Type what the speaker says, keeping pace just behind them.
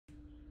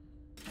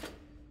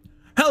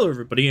Hello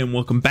everybody and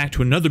welcome back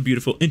to another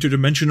beautiful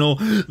interdimensional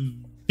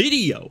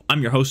video.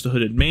 I'm your host, the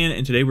Hooded Man,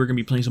 and today we're going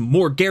to be playing some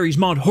more Garry's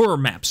Mod horror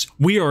maps.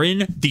 We are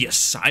in the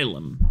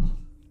Asylum.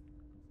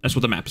 That's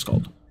what the map is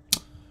called.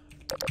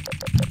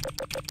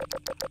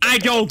 I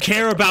don't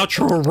care about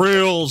your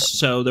rules.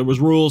 So there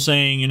was rules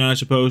saying you're not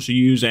supposed to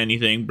use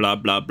anything, blah,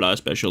 blah, blah,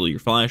 especially your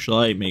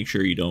flashlight. Make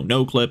sure you don't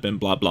no-clip and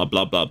blah, blah,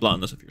 blah, blah, blah,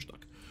 unless if you're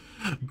stuck.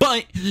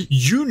 But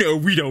you know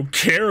we don't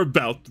care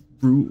about the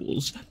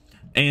rules.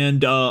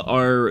 And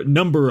our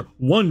number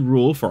one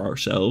rule for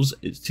ourselves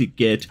is to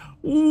get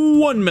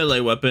one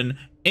melee weapon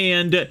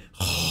and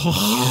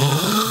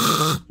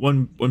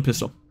one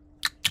pistol.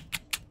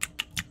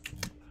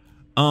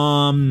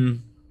 We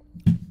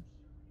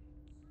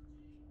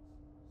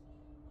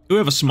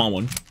have a small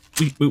one.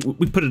 We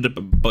put it up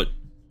a butt.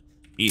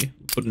 Yeah,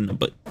 put it in a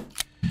butt.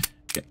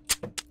 Okay.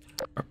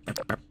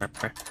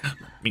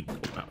 Let me go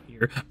out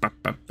here.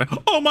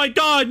 Oh my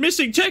god,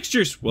 missing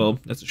textures. Well,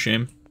 that's a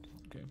shame.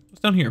 Okay,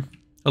 what's down here?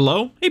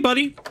 Hello? Hey,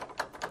 buddy.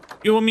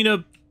 You want me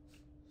to...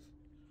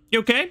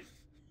 You okay?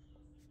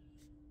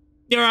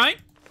 You alright?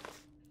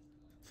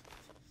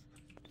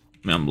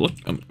 I'm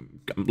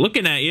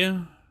looking at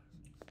you.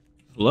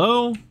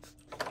 Hello?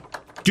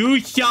 Do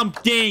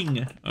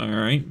something!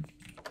 Alright.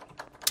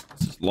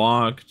 This is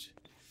locked.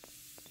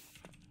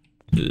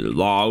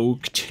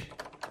 Locked.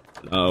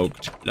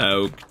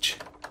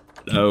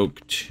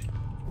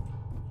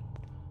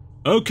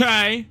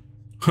 Okay.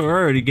 We're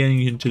already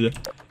getting into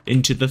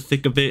the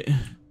thick of it.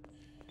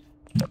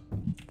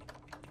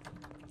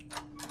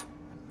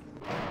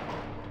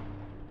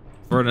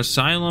 For an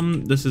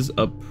asylum, this is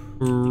a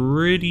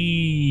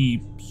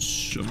pretty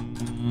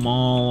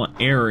small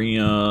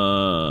area.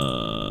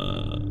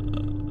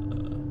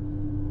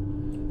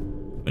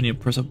 I need to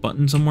press a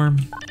button somewhere.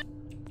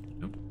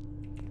 Nope.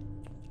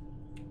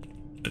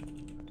 It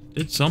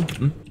did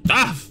something.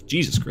 Ah,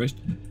 Jesus Christ.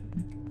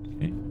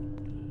 Okay.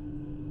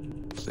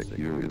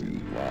 Security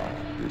lock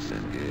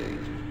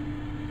disengaged.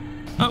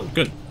 Oh,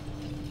 good.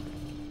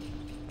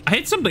 I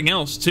hit something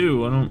else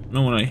too. I don't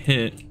know what I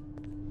hit.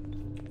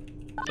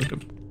 Like a,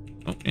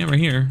 oh, yeah, right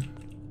here.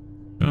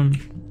 I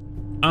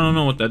don't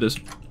know what that is.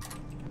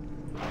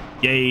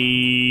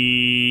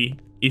 Yay!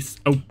 It's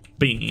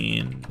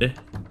opened.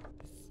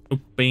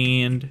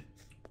 Opened.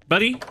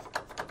 Buddy,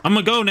 I'm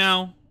gonna go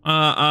now.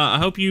 I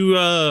hope you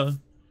live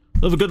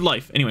a good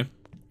life. Anyway.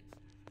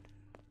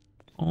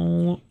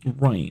 All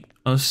right,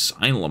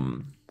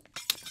 asylum.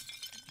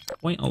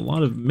 Quite a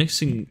lot of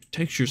missing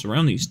textures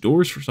around these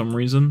doors for some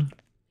reason.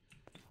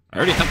 I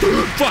already have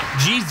to. Fuck!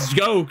 Jesus,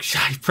 go!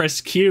 I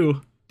pressed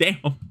Q.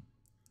 Damn.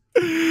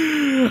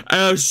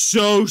 That was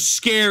so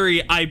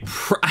scary. I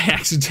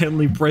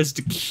accidentally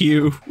pressed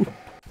Q.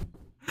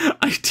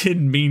 I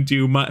didn't mean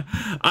to.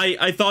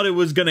 I thought it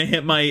was gonna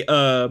hit my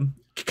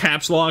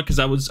caps lock because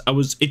I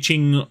was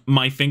itching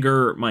my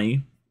finger,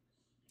 my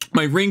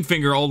ring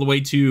finger all the way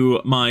to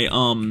my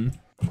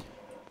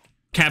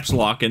caps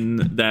lock, and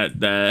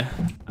that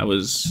I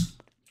was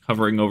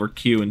hovering over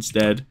Q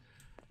instead.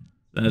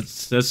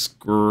 That's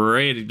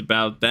great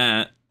about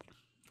that.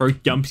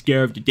 First jump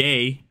scare of the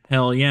day.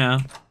 Hell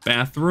yeah.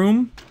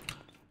 Bathroom.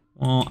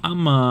 Well,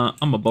 I'm a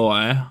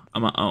boy.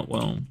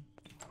 Well,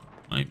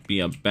 might be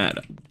a bad.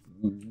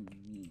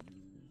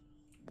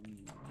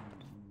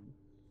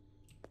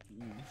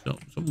 So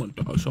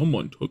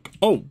someone took.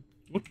 Oh,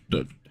 what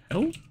the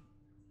hell?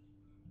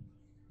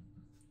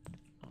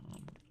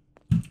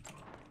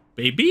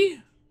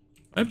 Baby?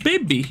 My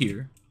baby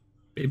here.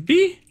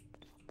 Baby?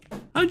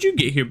 How'd you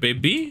get here,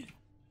 baby?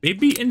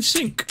 Baby in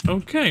sync.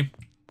 Okay.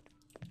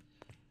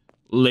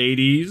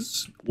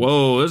 Ladies.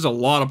 Whoa, there's a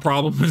lot of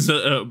problems.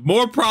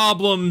 More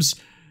problems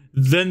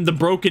than the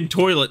broken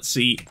toilet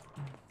seat.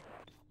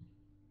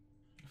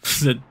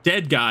 There's a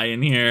dead guy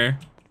in here.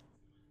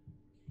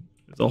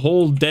 There's a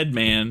whole dead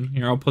man.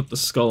 Here, I'll put the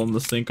skull in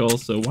the sink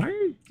also. Why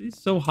are these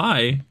so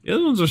high? The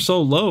other ones are so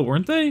low,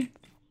 weren't they?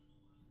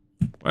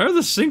 Why are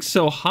the sinks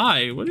so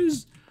high? What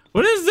is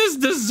this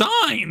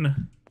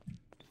design?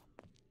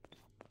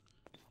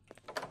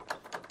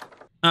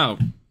 Oh.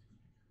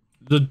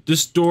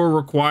 This door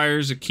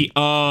requires a key.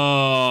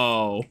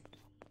 Oh.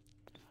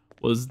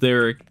 Was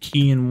there a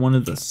key in one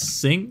of the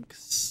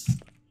sinks?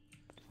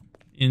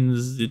 In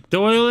the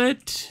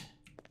toilet?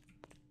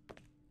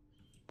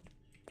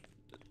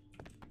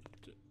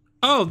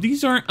 Oh,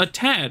 these aren't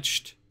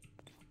attached.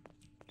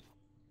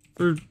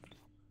 For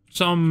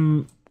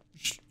some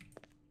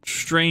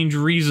strange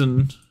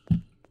reason.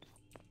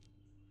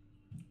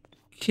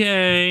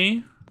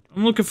 Okay.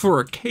 I'm looking for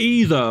a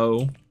key,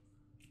 though.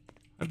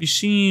 Have you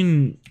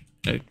seen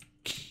a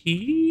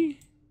key?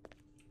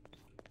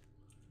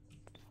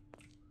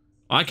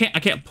 I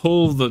can't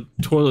pull the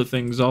toilet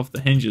things off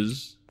the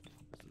hinges.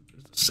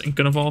 Is the sink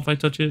gonna fall if I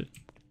touch it?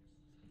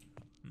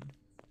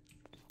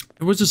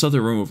 There was this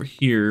other room over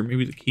here.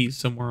 Maybe the key's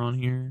somewhere on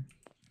here.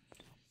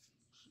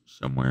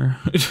 Somewhere.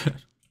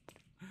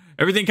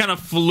 Everything kind of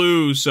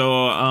flew,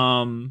 so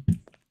I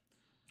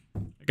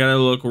gotta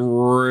look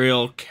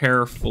real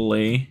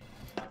carefully.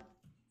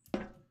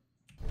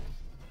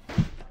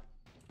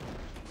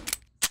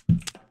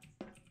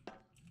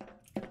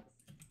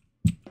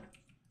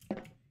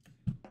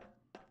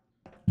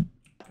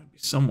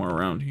 somewhere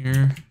around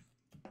here.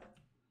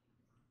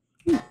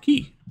 Ooh,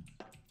 key.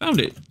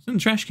 Found it. It's in the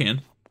trash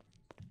can.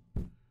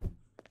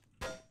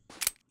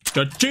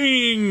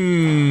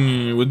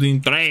 Cha-ching!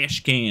 Within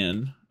trash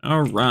can.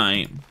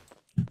 Alright.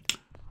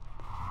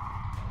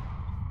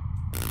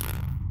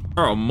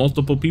 There are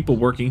multiple people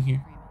working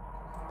here.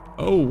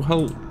 Oh,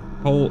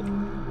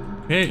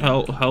 okay,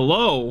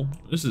 hello.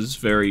 This is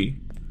very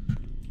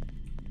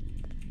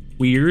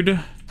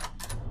weird.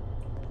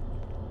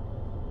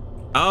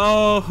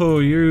 Oh,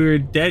 you're a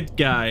dead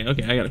guy.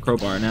 Okay, I got a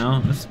crowbar now.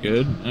 That's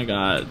good. I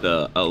got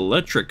the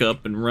electric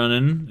up and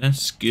running.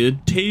 That's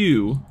good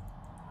too.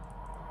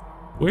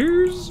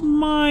 Where's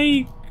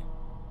my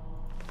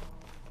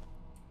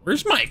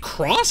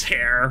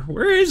crosshair?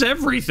 Where is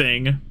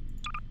everything?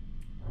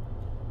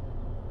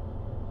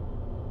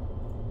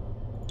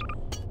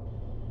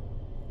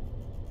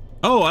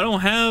 Oh, I don't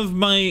have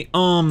my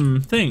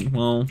thing.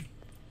 Well,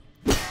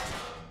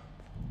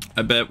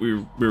 I bet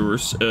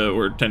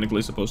we're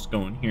technically supposed to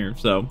go in here.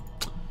 So,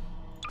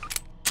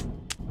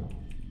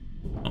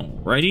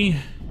 alrighty,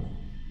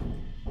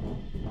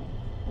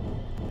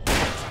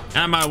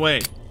 out of my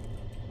way.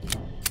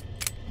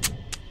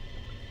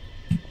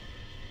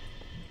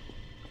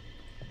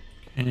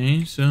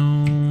 Okay,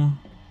 so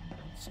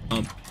it's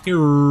up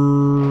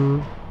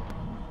here.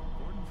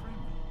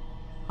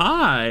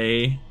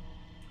 Hi.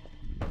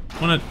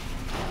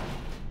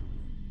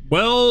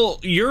 Well,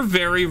 you're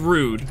very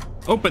rude.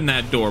 Open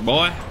that door,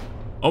 boy.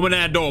 Open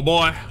that door,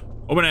 boy.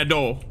 Open that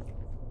door.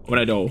 Open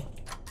that door.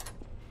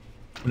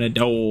 Open that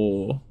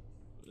door.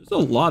 There's a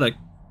lot of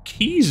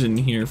keys in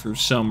here for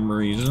some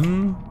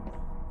reason.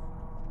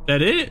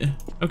 That it?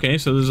 Okay,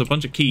 so there's a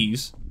bunch of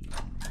keys.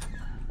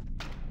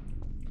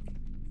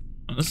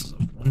 Oh, this is a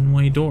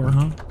one-way door,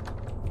 huh?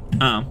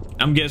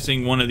 I'm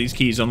guessing one of these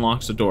keys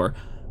unlocks the door.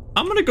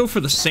 I'm gonna go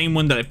for the same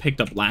one that I picked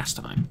up last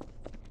time.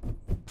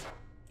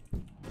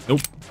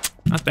 Nope,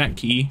 not that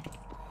key.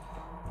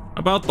 How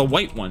about the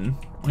white one?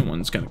 White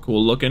one's kind of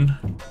cool looking.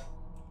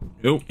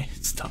 Nope,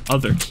 it's the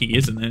other key,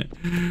 isn't it?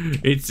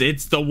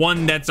 It's the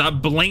one that's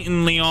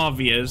blatantly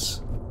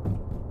obvious.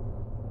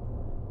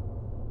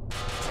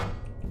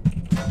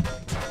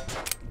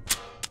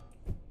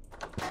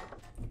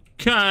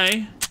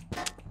 Okay.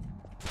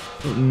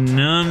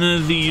 None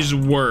of these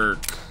work.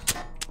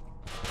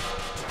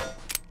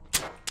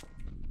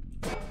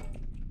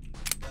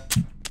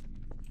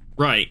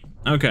 Right.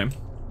 Okay.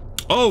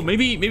 Oh,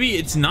 maybe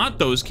it's not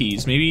those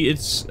keys. Maybe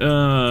it's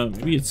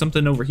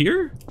something over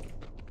here?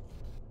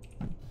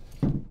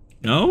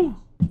 No?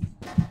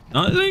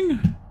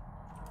 Nothing?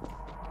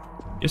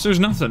 Guess there's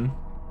nothing.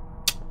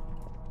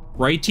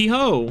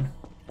 Righty-ho.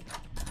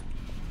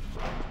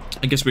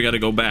 I guess we gotta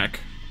go back.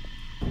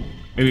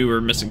 Maybe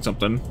we're missing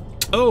something.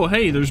 Oh,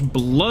 hey, there's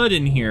blood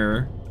in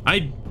here.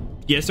 I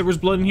guess there was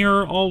blood in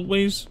here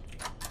always.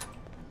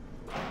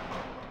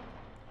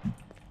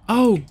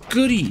 Oh,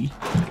 goody.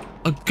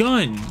 A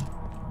gun.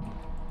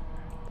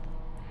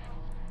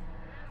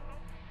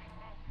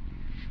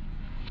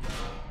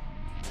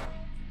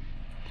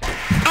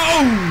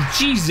 Oh,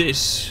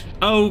 Jesus.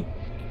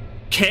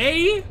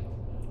 Okay.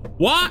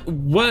 What?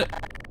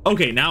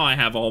 Okay, now I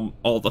have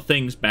all the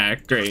things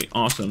back. Great.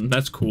 Awesome.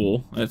 That's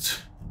cool. I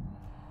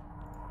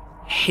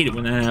hate it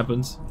when that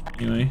happens.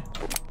 Anyway.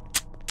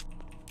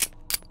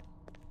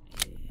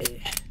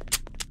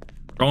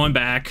 Going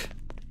back.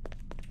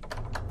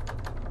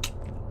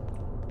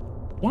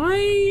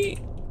 Why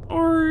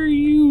are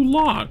you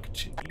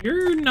locked?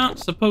 You're not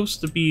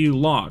supposed to be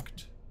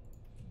locked.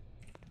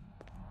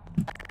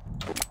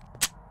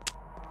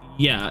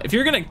 Yeah, if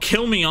you're gonna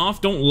kill me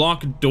off, don't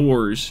lock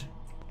doors.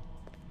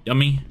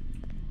 Dummy.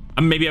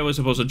 Maybe I was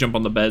supposed to jump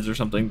on the beds or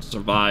something to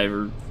survive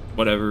or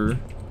whatever.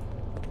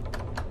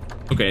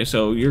 Okay,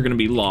 so you're gonna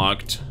be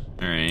locked.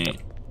 Alright.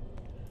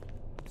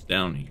 It's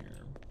down here.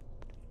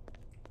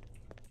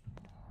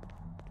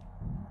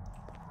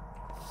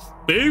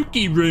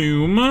 Spooky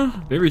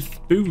room. Very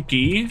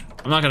spooky.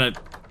 I'm not gonna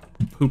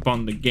poop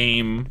on the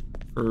game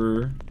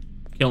for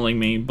killing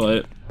me,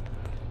 but...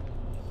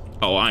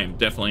 Oh, I'm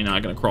definitely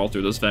not gonna crawl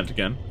through this vent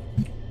again.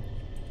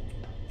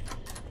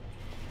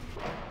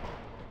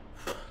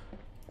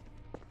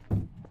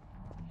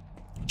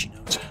 She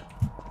knows.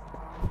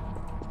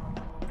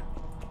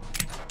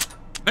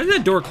 Why did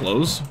that door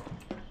close?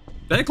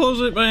 Did I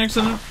close it by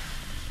accident?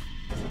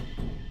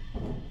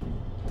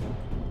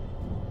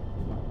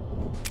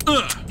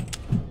 Ugh.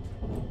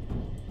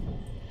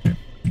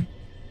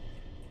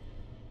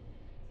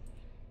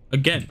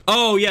 Again.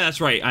 Oh, yeah, that's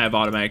right. I have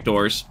automatic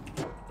doors.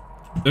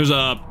 There's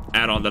a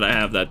add-on that I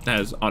have that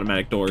has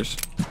automatic doors.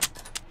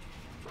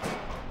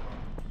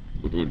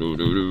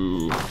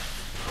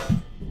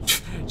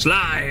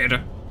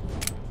 Slide!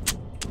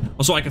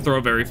 Also, I can throw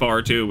it very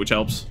far, too, which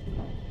helps.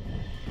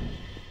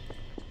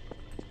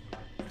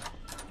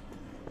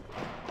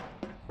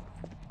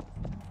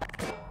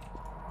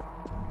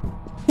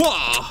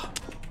 Whoa!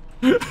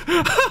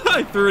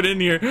 I threw it in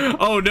here.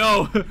 Oh,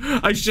 no.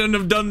 I shouldn't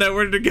have done that.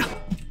 Where did it go?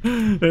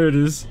 There it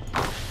is.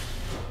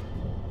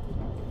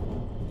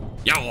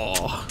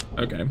 Yeah.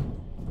 Okay.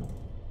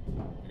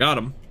 got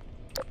him.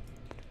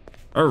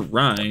 All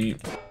right.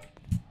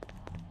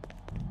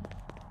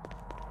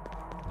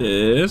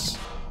 This.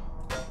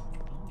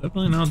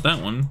 Definitely not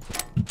that one.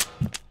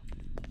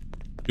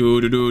 I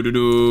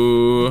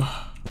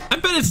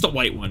bet it's the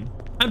white one.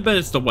 I bet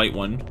it's the white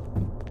one.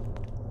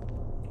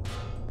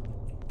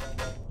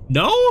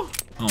 No? Oh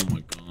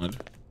my god.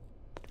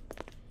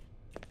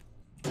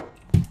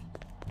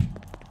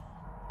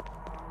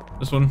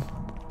 This one?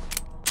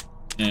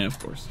 Yeah, of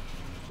course.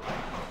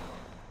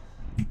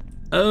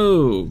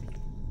 Oh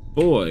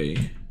boy.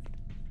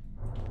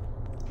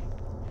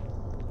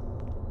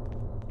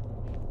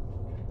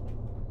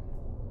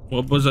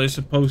 What was I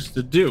supposed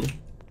to do?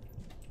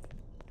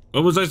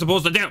 What was I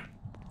supposed to do?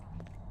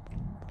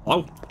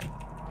 Hello?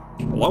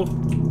 Hello?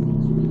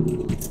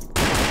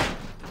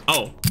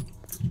 Oh.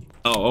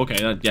 Oh,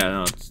 okay. Yeah,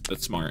 no,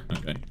 that's smart.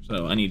 Okay,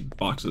 so I need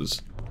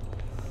boxes.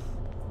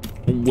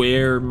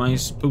 Where am I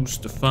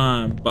supposed to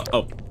find?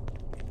 Oh.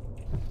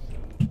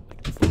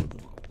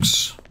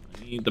 Box.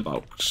 I need the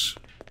box.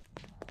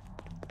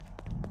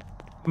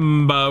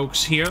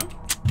 Box here.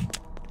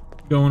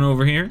 Going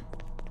over here.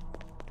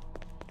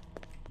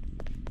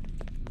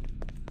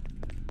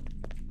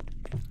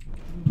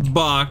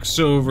 Box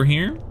over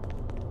here.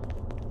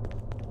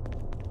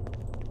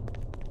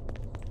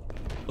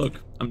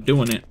 Look, I'm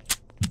doing it.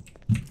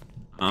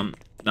 I'm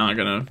not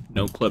gonna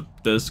no clip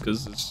this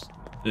because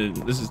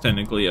this is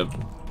technically a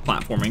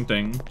platforming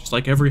thing, just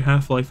like every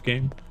Half-Life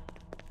game.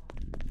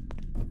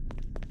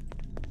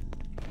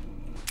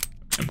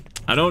 Okay.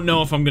 I don't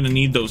know if I'm gonna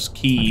need those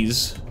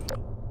keys.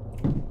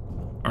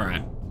 All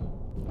right,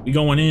 we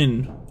going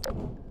in.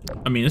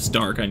 I mean, it's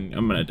dark. I'm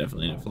gonna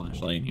definitely need a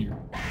flashlight in here.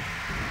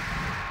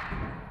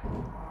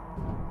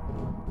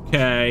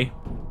 Okay.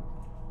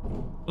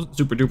 Wasn't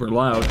super duper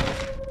loud.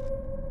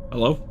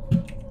 Hello?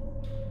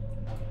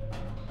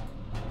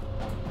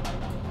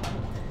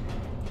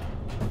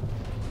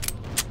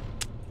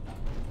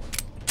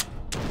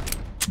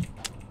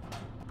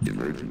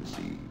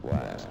 Emergency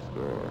blast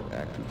door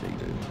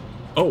activated.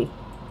 Oh.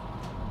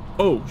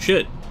 Oh,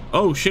 shit.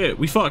 Oh, shit.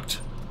 We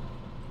fucked.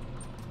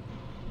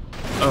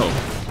 Oh.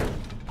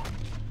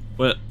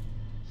 What?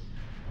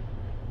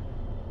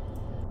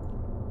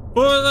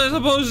 What was I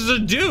supposed to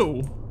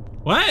do?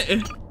 What?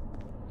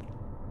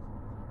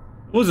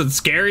 Was it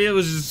scary? It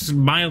was just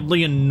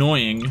mildly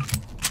annoying.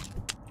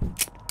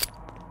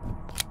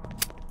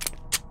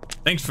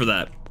 Thanks for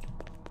that.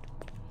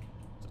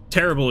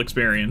 Terrible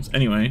experience.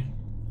 Anyway,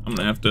 I'm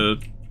gonna have to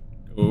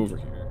go over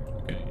here.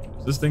 Okay,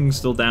 is this thing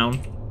still down?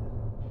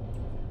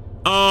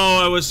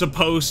 Oh, I was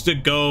supposed to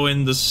go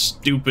in the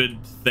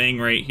stupid thing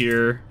right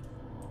here.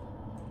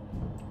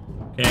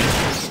 Okay,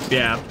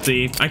 yeah,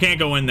 see, I can't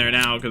go in there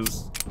now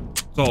because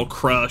it's all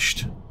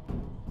crushed.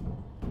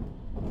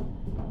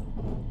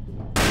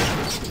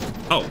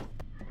 Oh.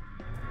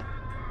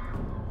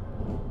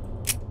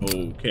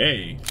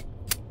 Okay.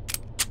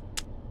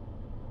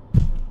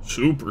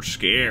 Super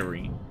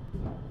scary.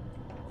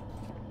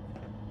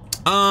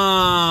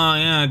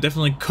 Yeah, I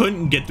definitely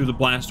couldn't get through the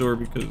blast door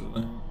because of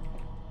that.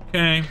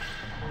 Okay.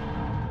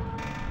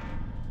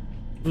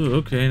 Ooh,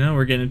 okay, now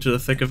we're getting into the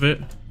thick of it.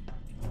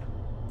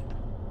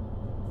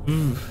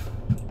 Ooh.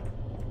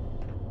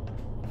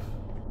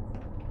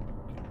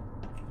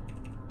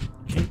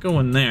 Can't go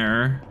in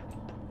there.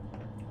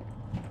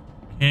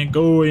 Can't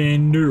go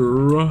in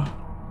there.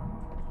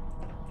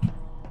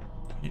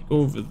 Can't go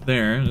over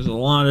there. There's a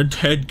lot of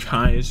dead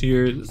guys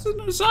here. Is this an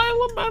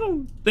asylum? I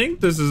don't think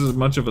this is as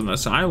much of an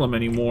asylum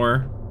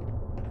anymore.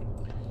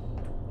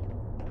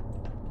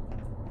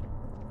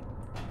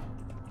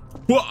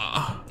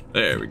 Whoa!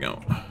 There we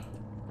go.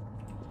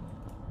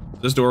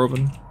 Is this door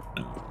open?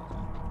 No.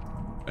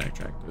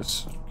 Backtrack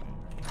this. Okay.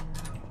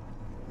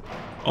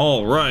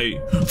 All right.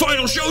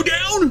 Final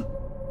showdown!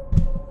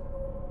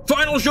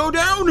 Final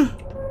showdown!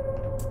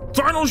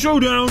 Final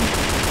showdown!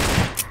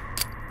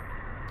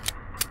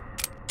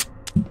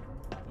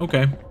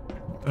 Okay.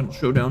 Final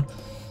showdown.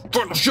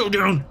 Final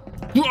showdown!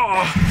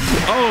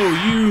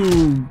 Oh,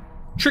 you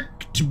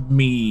tricked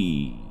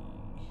me.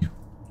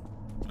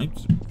 I'm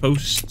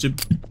supposed to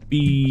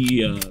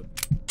be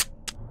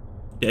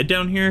dead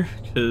down here?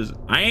 Because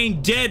I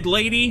ain't dead,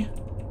 lady.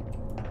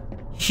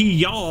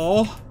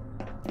 Y'all.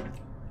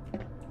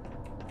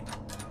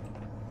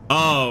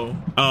 Oh,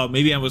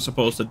 maybe I was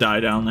supposed to die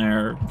down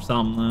there or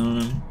something. I don't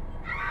know.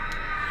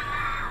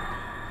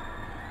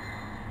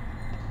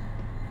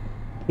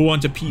 Who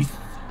wants a piece?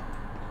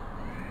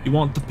 You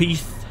want the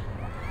piece?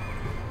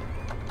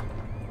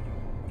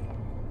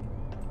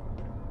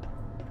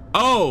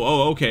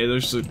 Oh, okay.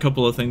 There's a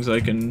couple of things I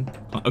can.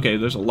 Okay,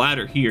 there's a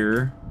ladder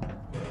here.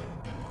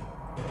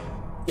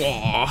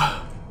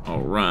 Whoa.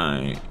 All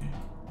right.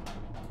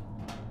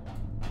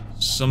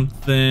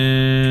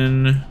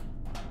 Something.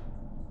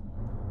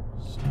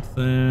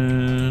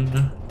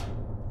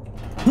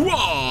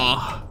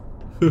 Whoa!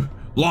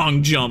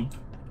 Long jump.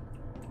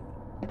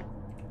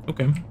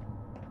 Okay.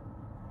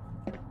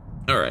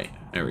 All right.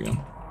 There we go.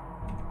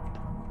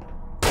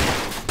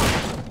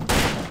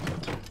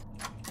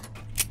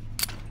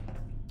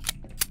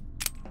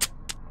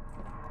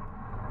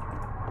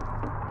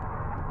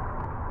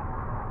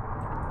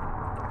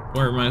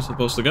 Where am I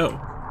supposed to go?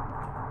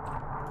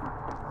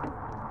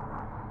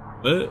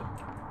 What?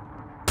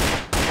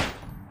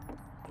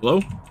 Hello?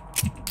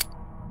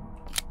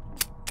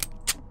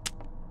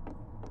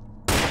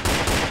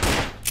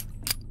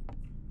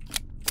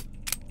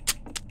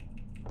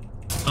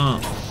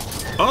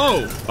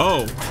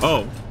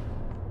 Oh.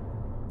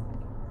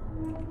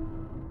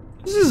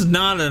 This is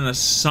not an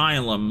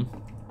asylum.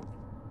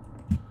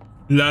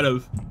 Lot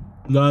of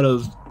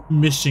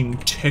missing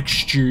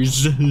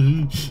textures.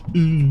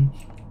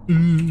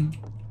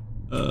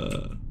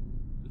 The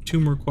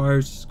tomb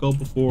requires a skull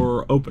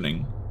before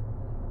opening.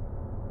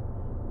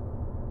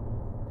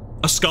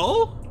 A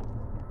skull?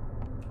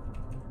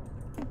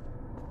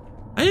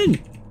 I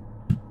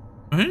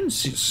didn't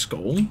see a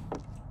skull.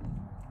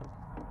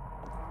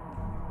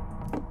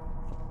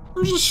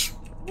 Where's this?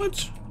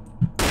 What?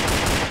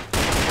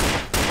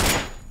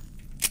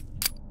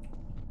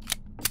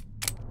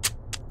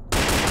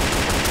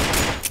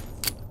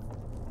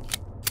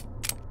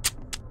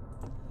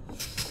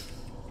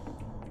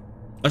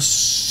 A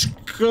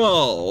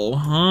skull,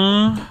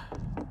 huh?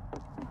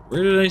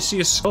 Where did I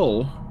see a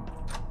skull?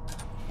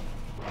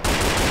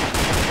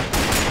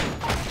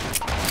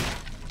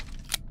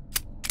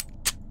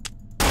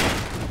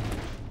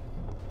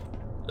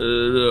 A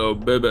little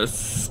baby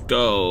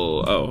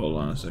skull. Oh, hold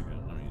on a second.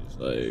 Let me just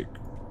like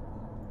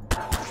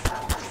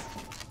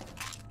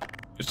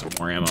get some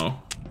more ammo.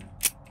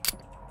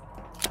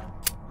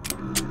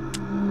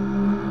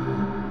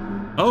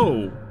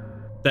 Oh,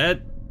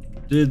 that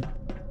did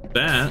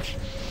that.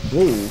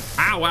 Whoa.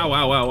 Ow, ow,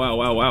 ow, ow,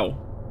 ow, ow, ow.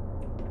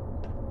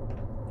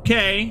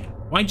 Okay,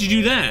 why'd you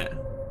do that?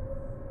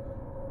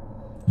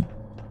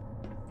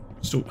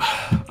 So,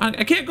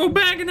 I can't go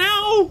back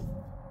now.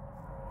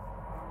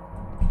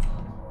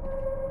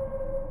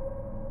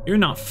 You're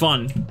not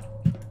fun.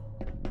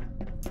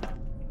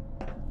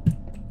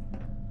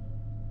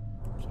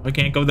 So I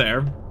can't go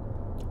there.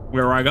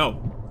 Where do I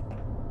go?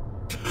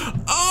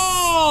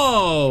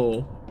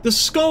 Oh! The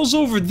skull's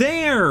over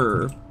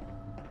there!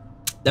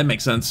 That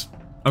makes sense.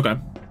 Okay.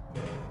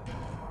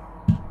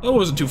 That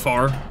wasn't too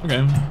far.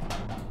 Okay.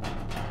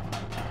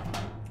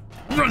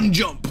 Run,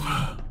 jump!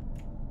 Hi,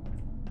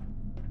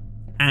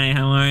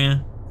 how are you?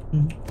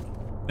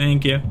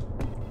 Thank you.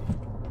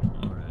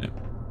 Alright.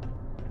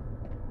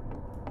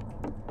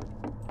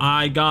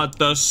 I got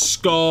the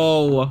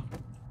skull!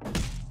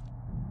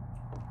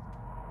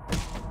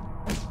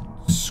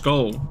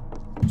 Skull.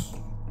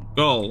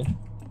 Skull.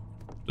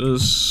 The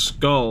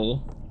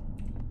skull.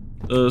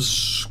 The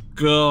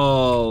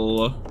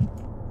skull.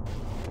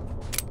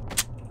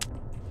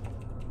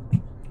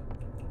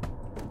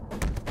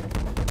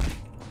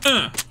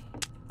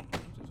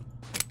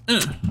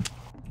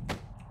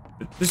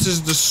 This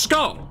is the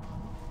skull.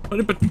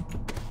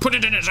 Put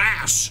it in his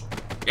ass.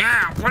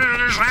 Yeah, put it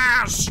in his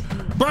ass.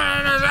 Put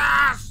it in his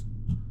ass.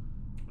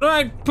 Where do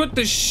I put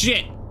this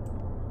shit?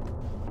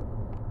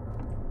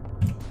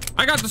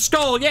 I got the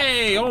skull.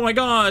 Yay. Oh my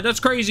god,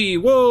 that's crazy.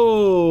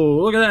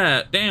 Whoa, look at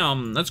that.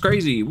 Damn, that's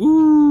crazy.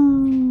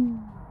 Woo.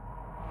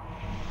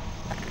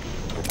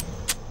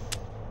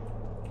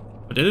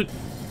 I did it.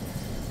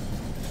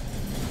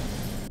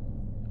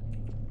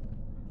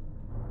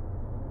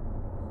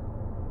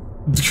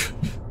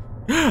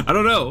 I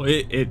don't know.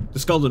 The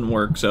skull didn't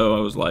work, so I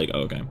was like,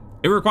 oh, okay.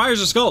 It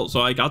requires a skull,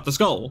 so I got the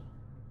skull.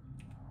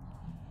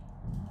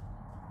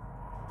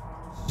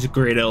 It's a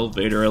great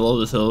elevator. I love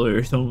this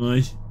elevator so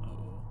much.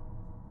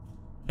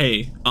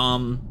 Hey,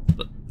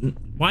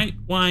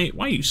 why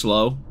are you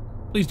slow?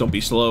 Please don't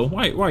be slow.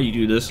 Why you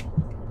do this?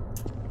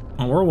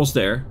 Oh, we're almost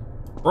there.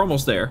 We're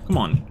almost there. Come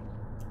on.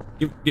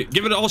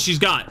 Give it all she's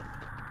got.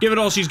 Give it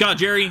all she's got,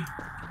 Jerry.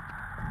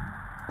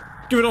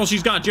 Give it all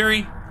she's got,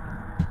 Jerry.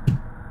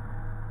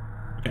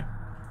 Okay.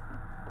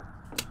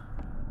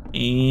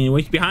 And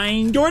wait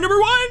behind door number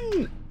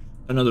 1.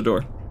 Another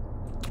door.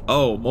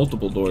 Oh,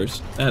 multiple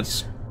doors.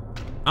 That's...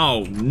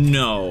 Oh,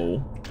 no.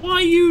 Why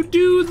you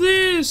do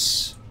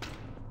this?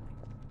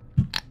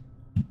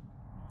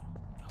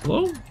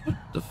 Hello? What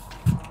the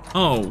f...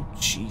 Oh,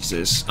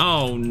 Jesus.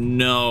 Oh,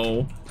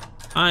 no.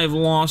 I've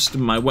lost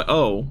my way.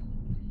 Oh.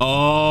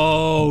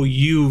 Oh,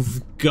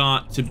 you've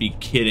got to be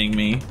kidding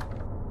me.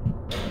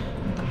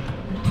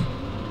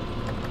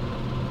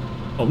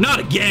 Oh, not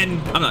again.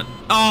 I'm not...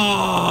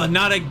 Oh,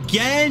 not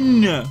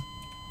again.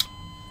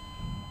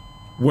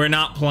 We're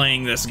not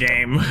playing this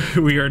game.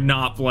 We are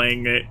not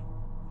playing it.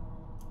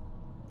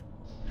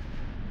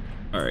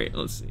 All right,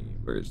 let's see.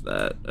 Where's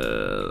that?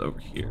 Over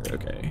here.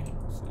 Okay.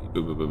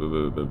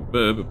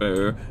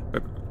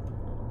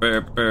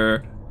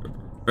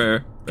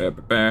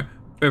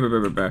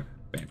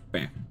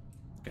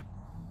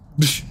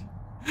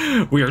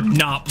 We are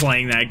not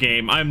playing that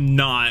game. I'm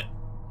not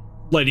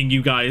letting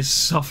you guys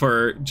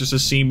suffer just to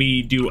see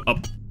me do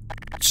a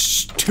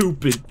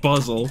stupid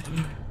puzzle.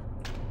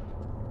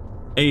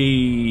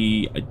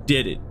 Hey, I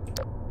did it.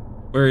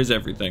 Where is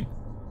everything?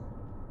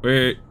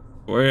 Where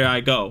did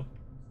I go?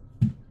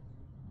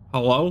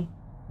 Hello?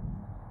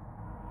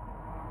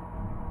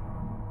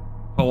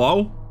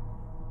 Hello?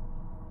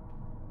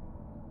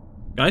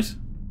 Guys?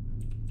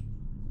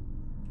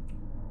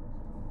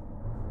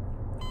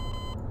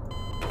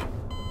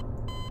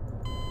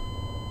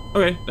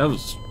 Okay, that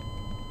was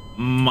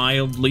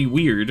mildly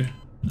weird.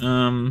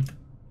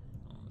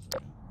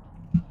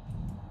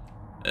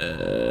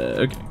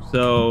 Okay,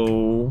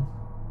 so...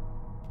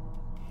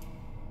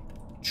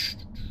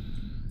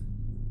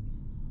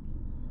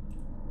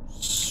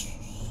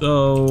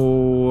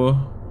 So...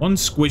 One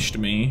squished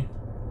me.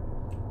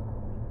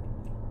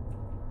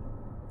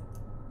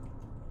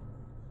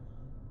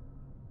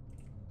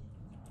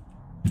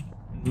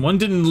 One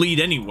didn't lead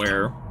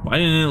anywhere. Why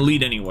didn't it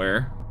lead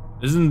anywhere?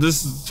 Isn't this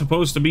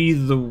supposed to be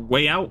the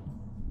way out?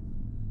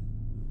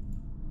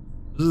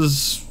 This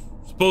is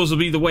supposed to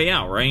be the way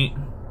out, right?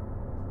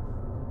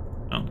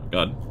 Oh my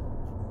god.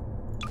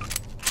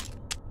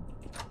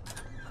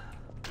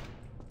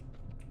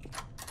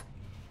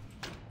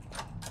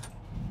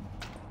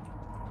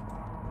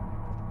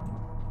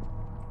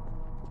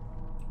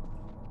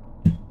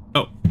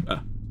 Oh.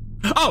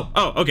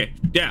 Oh, okay.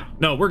 Yeah,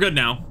 no, we're good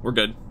now. We're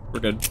good. We're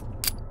good.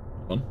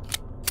 Hold on.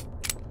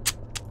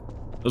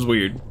 That was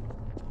weird.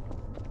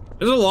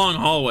 There's a long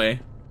hallway.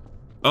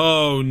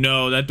 Oh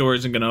no, that door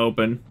isn't gonna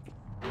open.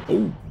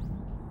 Oh.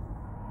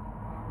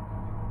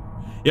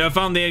 Yeah, I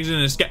found the exit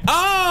and escape.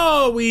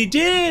 Oh, we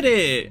did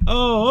it!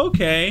 Oh,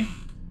 okay.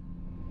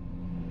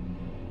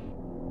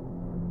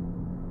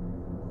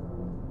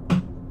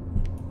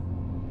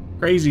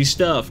 Crazy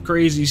stuff,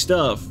 crazy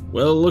stuff.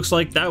 Well, it looks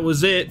like that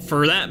was it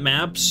for that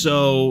map,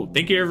 so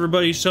thank you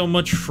everybody so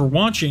much for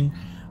watching.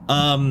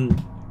 I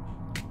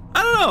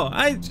don't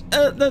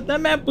know, that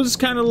map was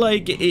kind of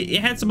like,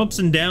 it had some ups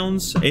and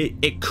downs.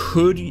 It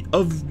could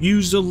have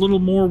used a little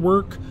more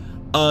work.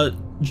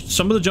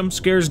 Some of the jump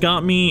scares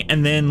got me,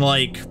 and then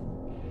like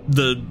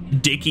the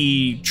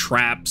dicky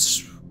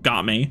traps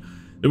got me.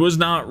 It was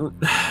not,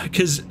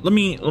 because let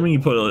me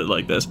put it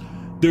like this.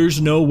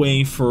 There's no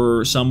way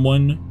for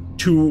someone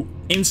to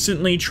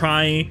instantly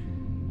try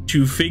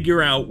to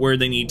figure out where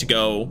they need to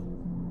go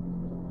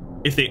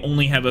if they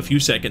only have a few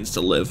seconds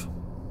to live.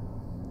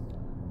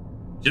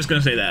 Just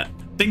gonna say that. I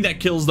think that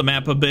kills the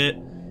map a bit,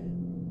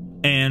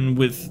 and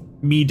with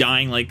me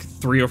dying like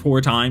 3 or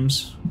 4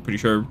 times, pretty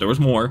sure there was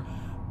more,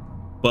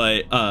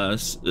 but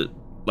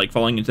like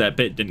falling into that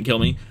pit didn't kill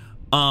me.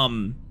 I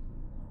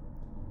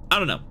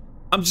don't know.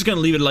 I'm just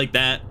gonna leave it like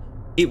that.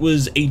 It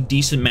was a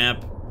decent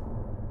map.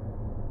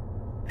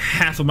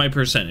 Half of my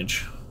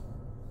percentage.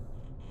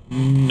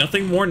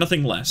 Nothing more,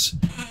 nothing less.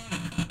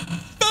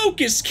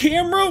 Focus,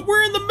 camera!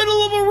 We're in the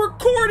middle of a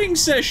recording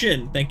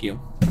session! Thank you.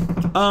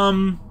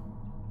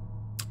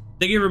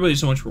 Thank you everybody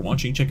so much for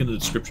watching. Check in the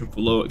description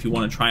below if you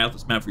want to try out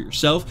this map for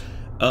yourself.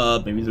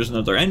 Maybe there's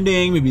another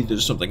ending, maybe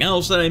there's something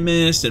else that I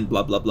missed, and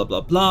blah, blah, blah,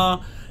 blah,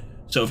 blah.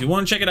 So if you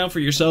want to check it out for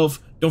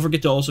yourself, don't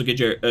forget to also get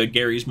your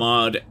Gary's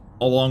mod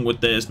along with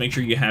this. Make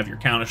sure you have your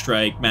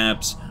Counter-Strike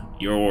maps,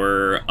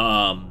 your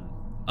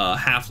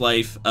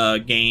Half-Life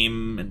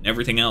game, and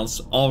everything else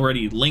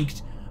already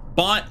linked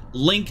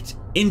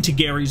into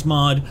Gary's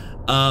mod.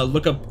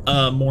 Look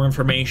up more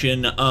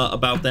information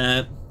about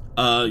that.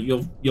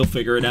 You'll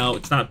figure it out.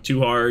 It's not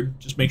too hard.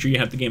 Just make sure you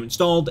have the game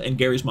installed and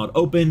Gary's mod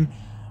open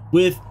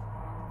with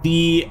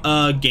the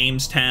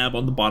games tab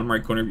on the bottom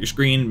right corner of your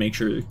screen. Make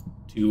sure to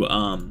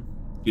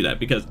do that,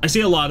 because I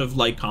see a lot of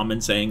like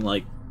comments saying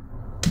like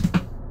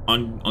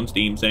on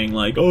Steam saying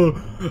like,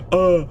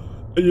 I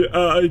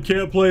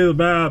can't play the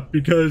map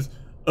because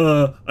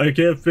I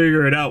can't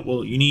figure it out.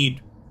 Well, you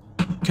need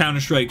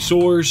Counter-Strike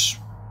Source,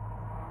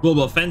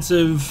 Global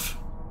Offensive,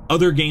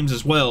 other games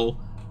as well,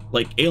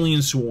 like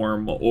Alien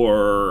Swarm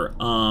or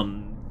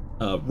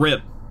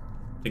RIP.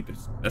 I think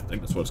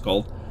that's what it's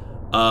called.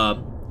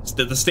 It's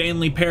the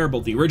Stanley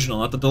Parable, the original,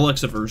 not the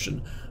deluxe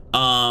version.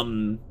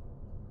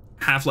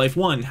 Half-Life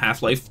 1,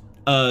 Half-Life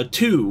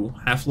 2,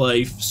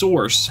 Half-Life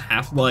Source,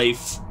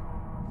 Half-Life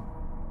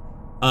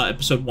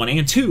Episode 1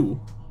 and 2.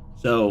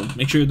 So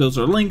make sure those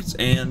are linked,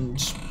 and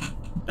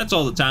that's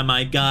all the time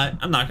I got.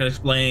 I'm not going to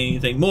explain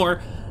anything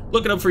more.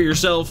 Look it up for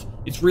yourself.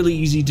 It's really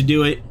easy to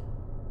do it.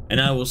 And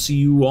I will see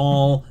you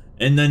all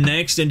in the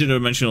next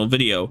interdimensional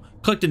video.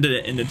 Click into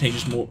the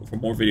indentations for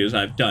more videos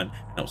I've done.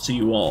 And I'll see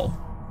you all.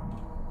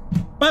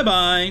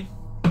 Bye-bye.